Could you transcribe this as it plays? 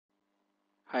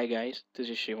Hi guys, this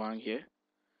is Shivang here.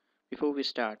 Before we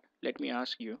start, let me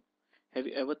ask you, have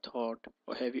you ever thought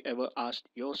or have you ever asked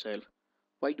yourself,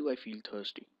 why do I feel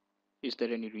thirsty? Is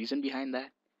there any reason behind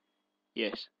that?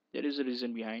 Yes, there is a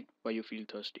reason behind why you feel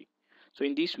thirsty. So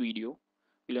in this video,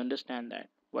 we'll understand that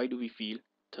why do we feel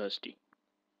thirsty?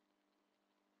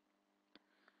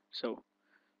 So,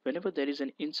 whenever there is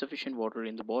an insufficient water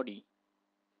in the body,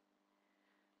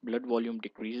 blood volume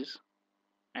decreases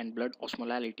and blood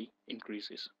osmolality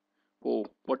increases. Oh,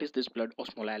 what is this blood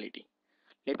osmolality?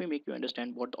 Let me make you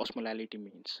understand what osmolality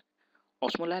means.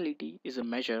 Osmolality is a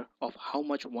measure of how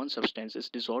much one substance is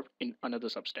dissolved in another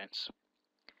substance.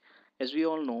 As we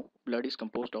all know, blood is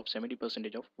composed of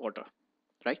 70% of water,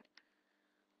 right?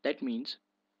 That means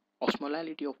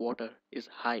osmolality of water is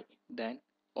high than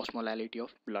osmolality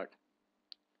of blood.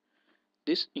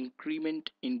 This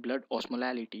increment in blood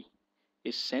osmolality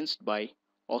is sensed by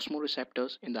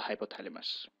osmoreceptors in the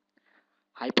hypothalamus.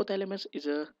 Hypothalamus is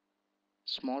a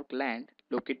small gland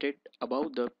located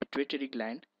above the pituitary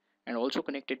gland and also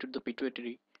connected to the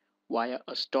pituitary via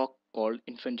a stalk called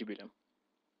infundibulum.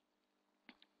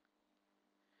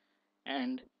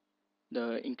 And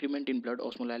the increment in blood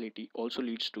osmolality also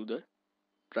leads to the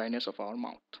dryness of our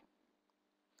mouth.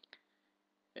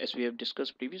 As we have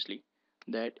discussed previously,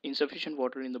 that insufficient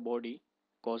water in the body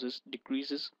causes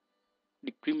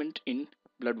decrement in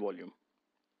blood volume.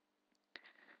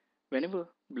 Whenever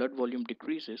blood volume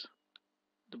decreases,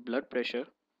 the blood pressure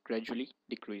gradually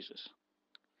decreases,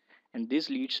 and this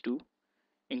leads to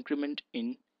increment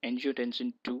in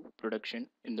angiotensin II production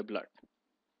in the blood.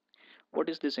 What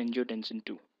is this angiotensin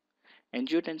II?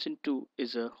 Angiotensin II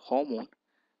is a hormone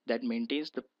that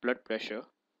maintains the blood pressure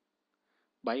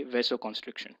by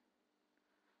vasoconstriction.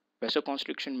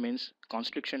 Vasoconstriction means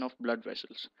constriction of blood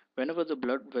vessels. Whenever the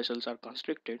blood vessels are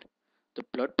constricted, the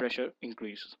blood pressure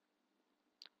increases.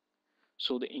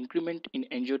 So the increment in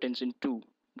angiotensin II,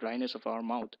 dryness of our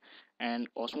mouth,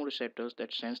 and osmoreceptors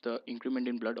that sense the increment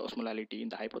in blood osmolality in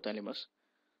the hypothalamus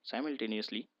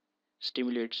simultaneously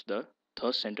stimulates the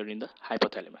thirst center in the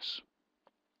hypothalamus.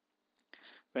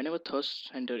 Whenever thirst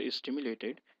center is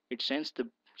stimulated, it sends the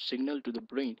signal to the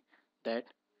brain that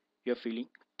you are feeling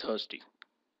thirsty.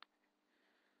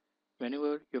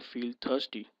 Whenever you feel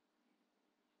thirsty,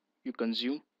 you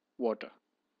consume water.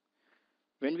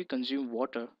 When we consume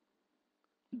water,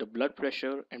 the blood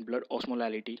pressure and blood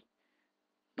osmolality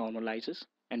normalizes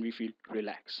and we feel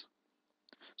relaxed.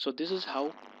 So this is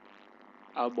how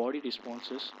our body responds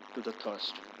to the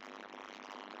thirst.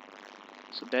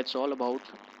 So that's all about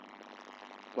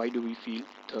why do we feel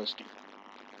thirsty.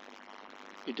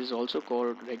 It is also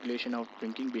called regulation of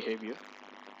drinking behavior.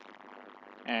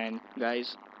 And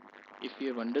guys, if you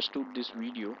have understood this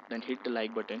video, then hit the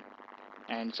like button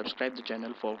and subscribe the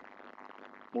channel for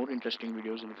more interesting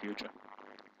videos in the future.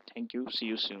 Thank you. See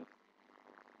you soon.